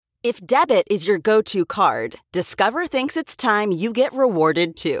If debit is your go-to card, Discover thinks it's time you get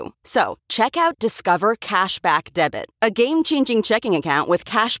rewarded too. So, check out Discover Cashback Debit, a game-changing checking account with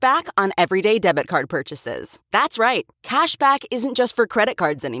cash back on everyday debit card purchases. That's right, cashback isn't just for credit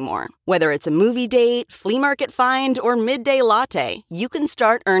cards anymore. Whether it's a movie date, flea market find, or midday latte, you can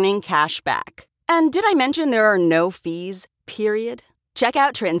start earning cash back. And did I mention there are no fees, period? Check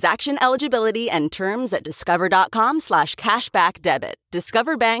out transaction eligibility and terms at discover.com/cashbackdebit.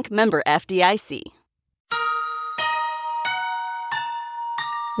 Discover Bank, member FDIC.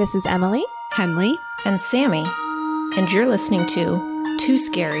 This is Emily, Henley, and Sammy, and you're listening to Too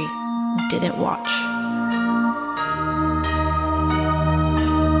Scary Didn't Watch.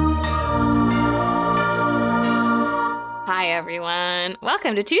 Hi everyone.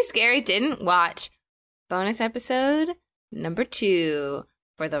 Welcome to Too Scary Didn't Watch. Bonus episode number 2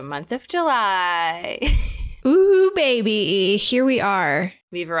 for the month of July. Ooh, baby. Here we are.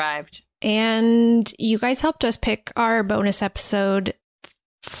 We've arrived. And you guys helped us pick our bonus episode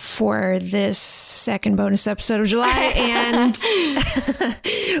for this second bonus episode of July. And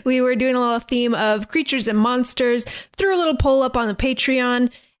we were doing a little theme of creatures and monsters. Threw a little poll up on the Patreon.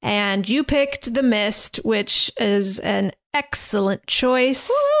 And you picked The Mist, which is an excellent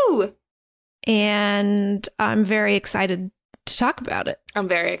choice. Woo! And I'm very excited to talk about it. I'm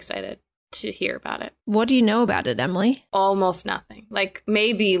very excited to hear about it. What do you know about it, Emily? Almost nothing. Like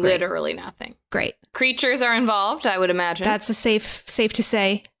maybe literally nothing. Great. Creatures are involved, I would imagine. That's a safe to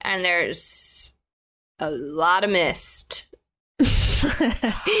say. And there's a lot of mist.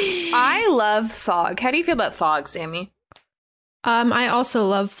 I love fog. How do you feel about fog, Sammy? I also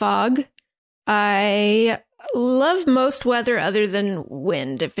love fog. I love most weather other than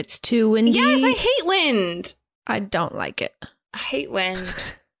wind. If it's too windy. Yes, I hate wind. I don't like it. I hate wind.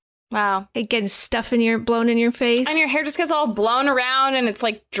 Wow. It getting stuff blown in your face. And your hair just gets all blown around and it's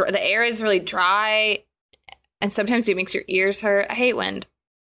like the air is really dry. And sometimes it makes your ears hurt. I hate wind.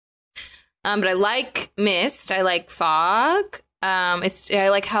 But I like mist. I like fog. I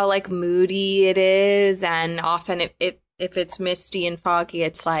like how like moody it is. And often if it's misty and foggy,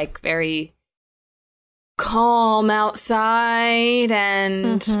 it's like very calm outside,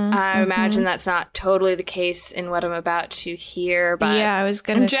 and I imagine that's not totally the case in what I'm about to hear. But yeah, I was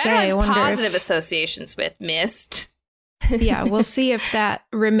going to say, I wonder positive associations with mist. Yeah, we'll see if that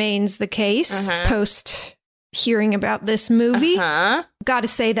remains the case post hearing about this movie. Got to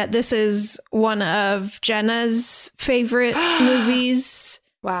say that this is one of Jenna's favorite movies.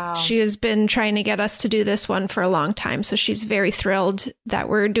 Wow. She has been trying to get us to do this one for a long time, so she's very thrilled that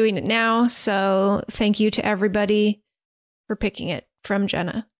we're doing it now. So thank you to everybody for picking it from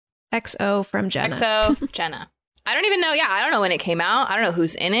Jenna. XO from Jenna. XO Jenna. I don't even know. Yeah, I don't know when it came out. I don't know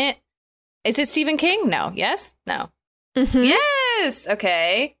who's in it. Is it Stephen King? No. Yes? No. Mm-hmm. Yes!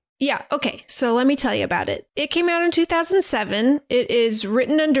 Okay. Yeah, okay. So let me tell you about it. It came out in 2007. It is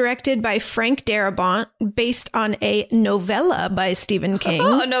written and directed by Frank Darabont, based on a novella by Stephen King.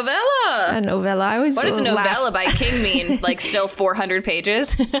 Oh, a novella! A novella. What does a novella by King mean? Like still 400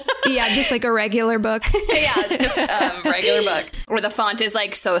 pages? Yeah, just like a regular book. Yeah, just regular book. Where the font is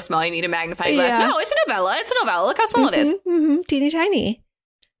like so small you need a magnifying glass. Yeah. No, it's a novella. It's a novella. Look how small it is. Teeny tiny.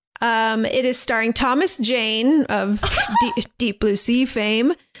 It is starring Thomas Jane of Deep Blue Sea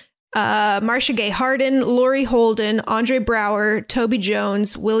fame. Marcia Gay Harden, Laurie Holden, Andre Braugher, Toby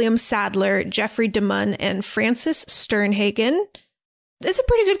Jones, William Sadler, Jeffrey DeMunn, and Francis Sternhagen. It's a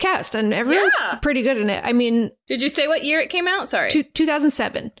pretty good cast, and everyone's pretty good in it. I mean... Did you say what year it came out? Sorry.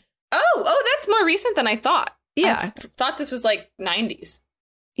 2007. Oh, that's more recent than I thought. Yeah. I thought this was like 90s.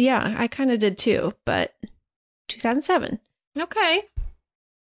 Yeah, I kind of did too, but 2007. Okay.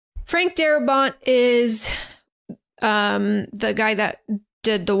 Frank Darabont is the guy that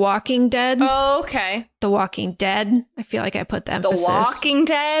did The Walking Dead. Oh, okay. The Walking Dead. I feel like I put the emphasis. The Walking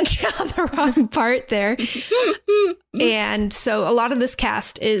Dead? On the wrong part there. And so a lot of this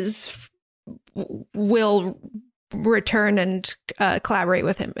cast will return and collaborate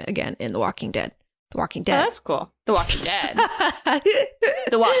with him again in The Walking Dead. The Walking Dead. Oh, that's cool. The Walking Dead.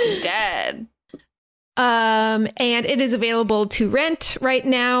 The Walking Dead. And it is available to rent right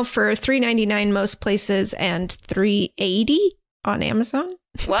now for $3.99 most places and $3.80 on Amazon.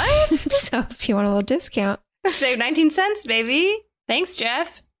 What? So if you want a little discount. Save 19 cents, baby. Thanks,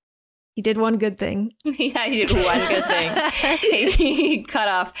 Jeff. He did one good thing. Yeah, he did one good thing. He cut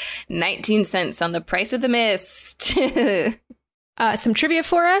off 19 cents on the price of the mist. Some trivia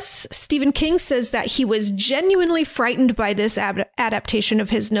for us. Stephen King says that he was genuinely frightened by this adaptation of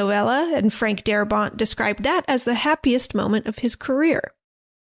his novella, and Frank Darabont described that as the happiest moment of his career.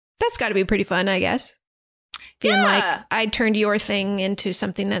 That's got to be pretty fun, I guess. Feeling like I turned your thing into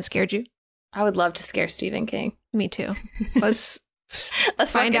something that scared you. I would love to scare Stephen King. Me too. Let's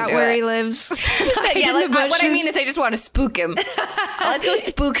find out do where it. he lives. Yeah, like, what I mean is I just want to spook him. Let's go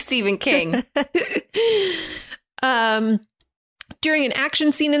spook Stephen King. During an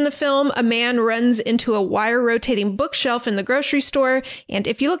action scene in the film, a man runs into a wire rotating bookshelf in the grocery store. And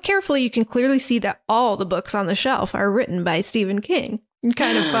if you look carefully, you can clearly see that all the books on the shelf are written by Stephen King.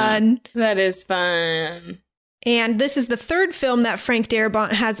 Kind of fun. That is fun. And this is the third film that Frank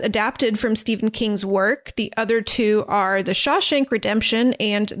Darabont has adapted from Stephen King's work. The other two are The Shawshank Redemption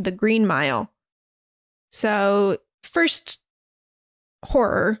and The Green Mile. So, first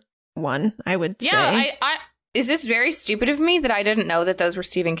horror one, I would say. Yeah, is this very stupid of me that I didn't know that those were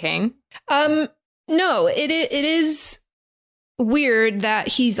Stephen King? No, it is weird that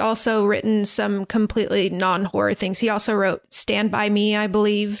he's also written some completely non-horror things. He also wrote Stand By Me, I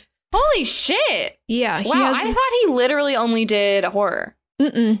believe. Holy shit. Yeah. Wow, I thought he literally only did horror.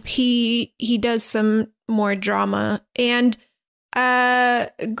 He does some more drama. And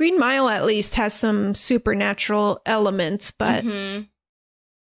Green Mile at least has some supernatural elements, but I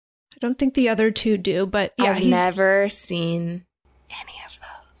don't think the other two do. But yeah, I've never seen any of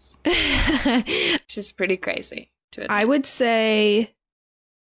those. Which is pretty crazy to admit. I would say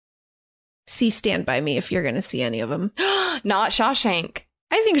see Stand By Me if you're going to see any of them. Not Shawshank.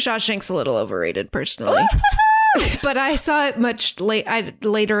 I think Shawshank's a little overrated, personally. But I saw it much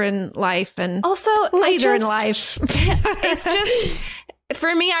later in life, and also later in life. It's just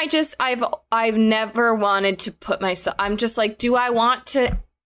for me. I've never wanted to put myself. I'm just like, do I want to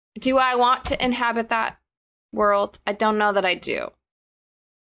inhabit that world? I don't know that I do.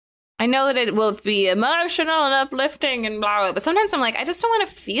 I know that it will be emotional and uplifting and blah, blah, but sometimes I'm like, I just don't want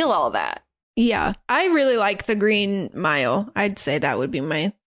to feel all that. Yeah, I really like The Green Mile. I'd say that would be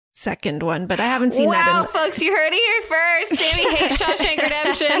my second one, but I haven't seen that. Wow, folks, you heard it here first. Sammy hates Shawshank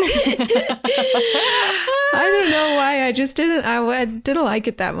Redemption. I don't know why. I just didn't. I didn't like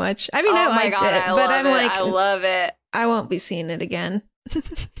it that much. I mean, I liked it, but I'm like, I love it. I won't be seeing it again.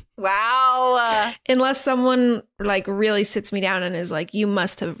 Wow. Unless someone like really sits me down and is like, you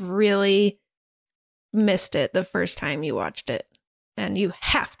must have really missed it the first time you watched it, and you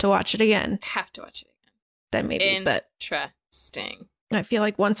have to watch it again. Have to watch it again. Then maybe, but interesting. I feel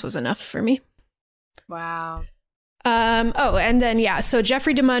like once was enough for me. Wow. Oh, and then, yeah, so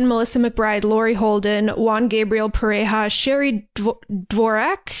Jeffrey DeMunn, Melissa McBride, Laurie Holden, Juan Gabriel Pareja, Sherry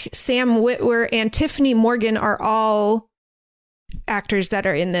Dvorak, Sam Witwer, and Tiffany Morgan are all actors that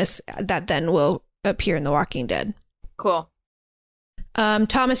are in this that then will appear in The Walking Dead. Cool.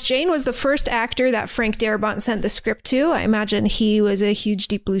 Thomas Jane was the first actor that Frank Darabont sent the script to. I imagine he was a huge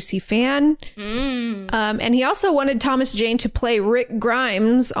Deep Blue Sea fan. And he also wanted Thomas Jane to play Rick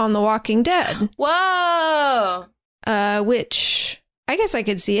Grimes on The Walking Dead. Whoa! Which I guess I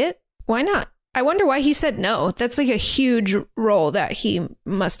could see it. Why not? I wonder why he said no. That's like a huge role that he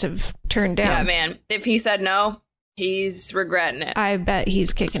must have turned down. Yeah, man. If he said no, he's regretting it. I bet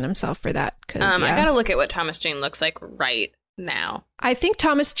he's kicking himself for that. I gotta look at what Thomas Jane looks like right now. I think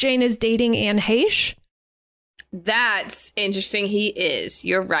Thomas Jane is dating Anne Heche. That's interesting. He is.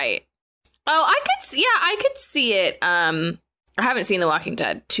 You're right. Oh, I could see it. I haven't seen The Walking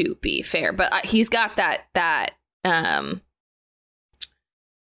Dead, to be fair, but he's got that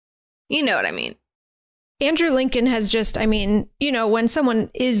you know what I mean. Andrew Lincoln has just, I mean, you know, when someone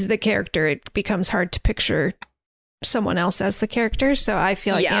is the character, it becomes hard to picture someone else as the character. So I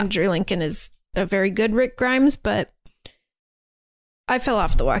feel like Andrew Lincoln is a very good Rick Grimes, but I fell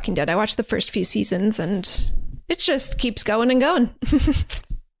off The Walking Dead. I watched the first few seasons and it just keeps going and going.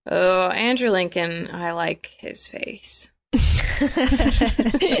 Oh, Andrew Lincoln, I like his face.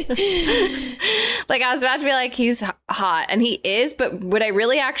 Like, I was about to be like, he's hot, and he is, but what I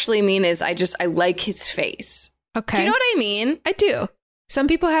really actually mean is I like his face. Okay. Do you know what I mean? I do. Some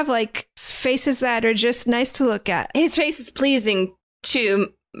people have like faces that are just nice to look at. His face is pleasing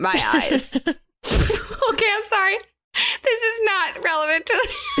to my eyes. Okay, I'm sorry. This is not relevant to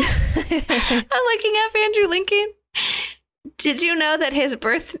I'm looking up Andrew Lincoln. Did you know that his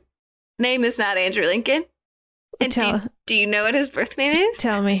birth name is not Andrew Lincoln? And do you know what his birth name is?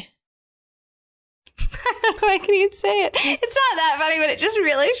 Tell me. I don't know if I can even say it. It's not that funny, but it just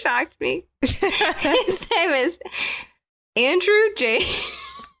really shocked me. His name is Andrew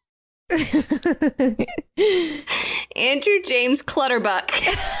James Clutterbuck. Clutterbuck.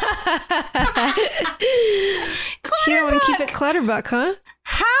 You don't want to keep it Clutterbuck, huh?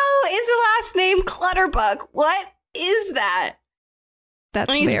 How is the last name Clutterbuck? What is that?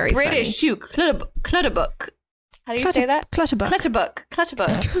 That's very British funny. too. Clutterbuck. How do you say that? Clutterbuck.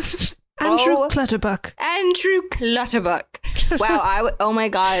 Clutterbuck. Andrew Clutterbuck. Andrew Clutterbuck. Wow, oh my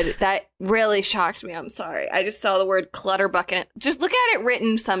God, that really shocked me. I'm sorry. I just saw the word Clutterbuck in it. Just look at it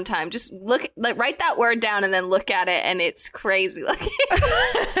written sometime. Just write that word down and then look at it, and it's crazy looking.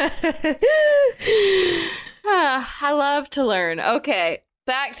 I love to learn. Okay,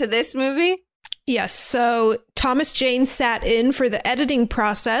 back to this movie. Yes, so Thomas Jane sat in for the editing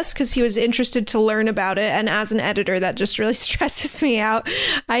process because he was interested to learn about it. And as an editor, that just really stresses me out.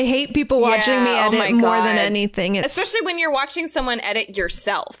 I hate people watching me edit more than anything. Especially when you're watching someone edit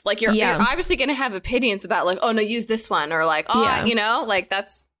yourself. Like, you're obviously going to have opinions about, like, oh, no, use this one. Or like, oh, you know, like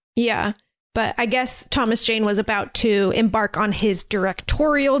that's. Yeah. But I guess Thomas Jane was about to embark on his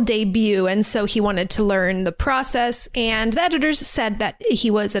directorial debut, and so he wanted to learn the process. And the editors said that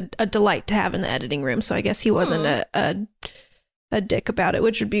he was a delight to have in the editing room. So I guess he wasn't a dick about it,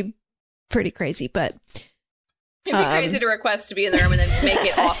 which would be pretty crazy. But it'd be crazy to request to be in the room and then make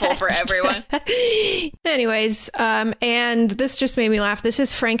it awful for everyone. Anyways, and this just made me laugh. This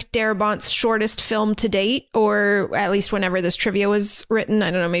is Frank Darabont's shortest film to date, or at least whenever this trivia was written. I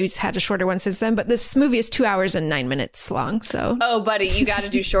don't know, maybe he's had a shorter one since then, but this movie is 2 hours and 9 minutes long, so. Oh, buddy, you got to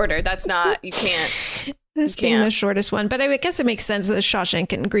do shorter. That's not, you can't. This being the shortest one, but I guess it makes sense that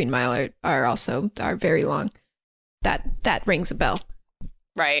Shawshank and Green Mile are very long. That rings a bell.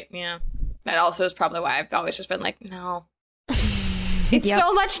 Right, yeah. That also is probably why I've always just been like, no. It's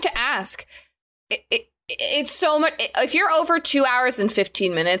so much to ask. It's so much. If you're over 2 hours and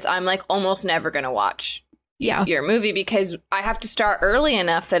 15 minutes, I'm like almost never going to watch your movie because I have to start early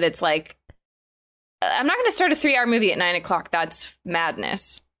enough that it's like, I'm not going to start a 3-hour movie at 9 o'clock. That's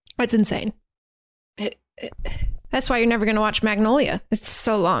madness. That's insane. That's why you're never going to watch Magnolia. It's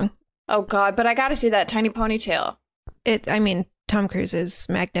so long. Oh, God. But I got to see that tiny ponytail. Tom Cruise is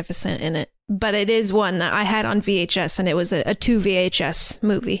magnificent in it, but it is one that I had on VHS, and it was a 2 VHS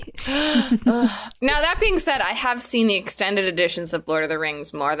movie. Now, that being said, I have seen the extended editions of Lord of the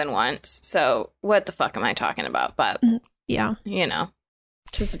Rings more than once, so what the fuck am I talking about? But, yeah, you know,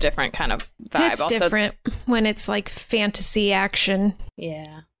 just a different kind of vibe. It's different when it's like fantasy action.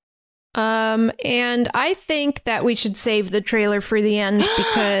 Yeah. And I think that we should save the trailer for the end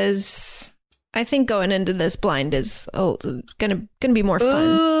because I think going into this blind is gonna be more fun.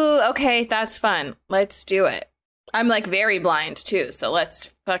 Ooh, okay, that's fun. Let's do it. I'm like very blind too, so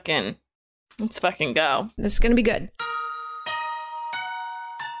let's fucking go. This is gonna be good.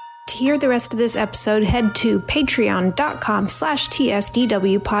 To hear the rest of this episode, head to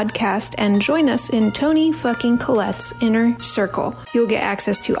patreon.com/TSDW podcast and join us in Tony fucking Collette's inner circle. You'll get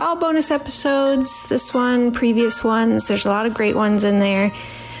access to all bonus episodes, this one, previous ones. There's a lot of great ones in there.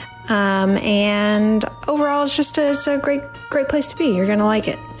 And overall, it's a great place to be. You're going to like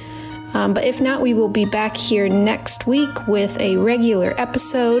it. But if not, we will be back here next week with a regular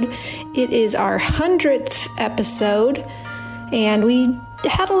episode. It is our 100th episode, and we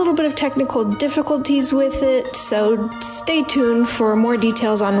had a little bit of technical difficulties with it, so stay tuned for more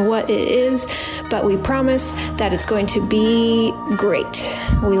details on what it is, but we promise that it's going to be great.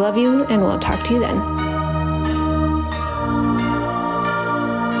 We love you, and we'll talk to you then.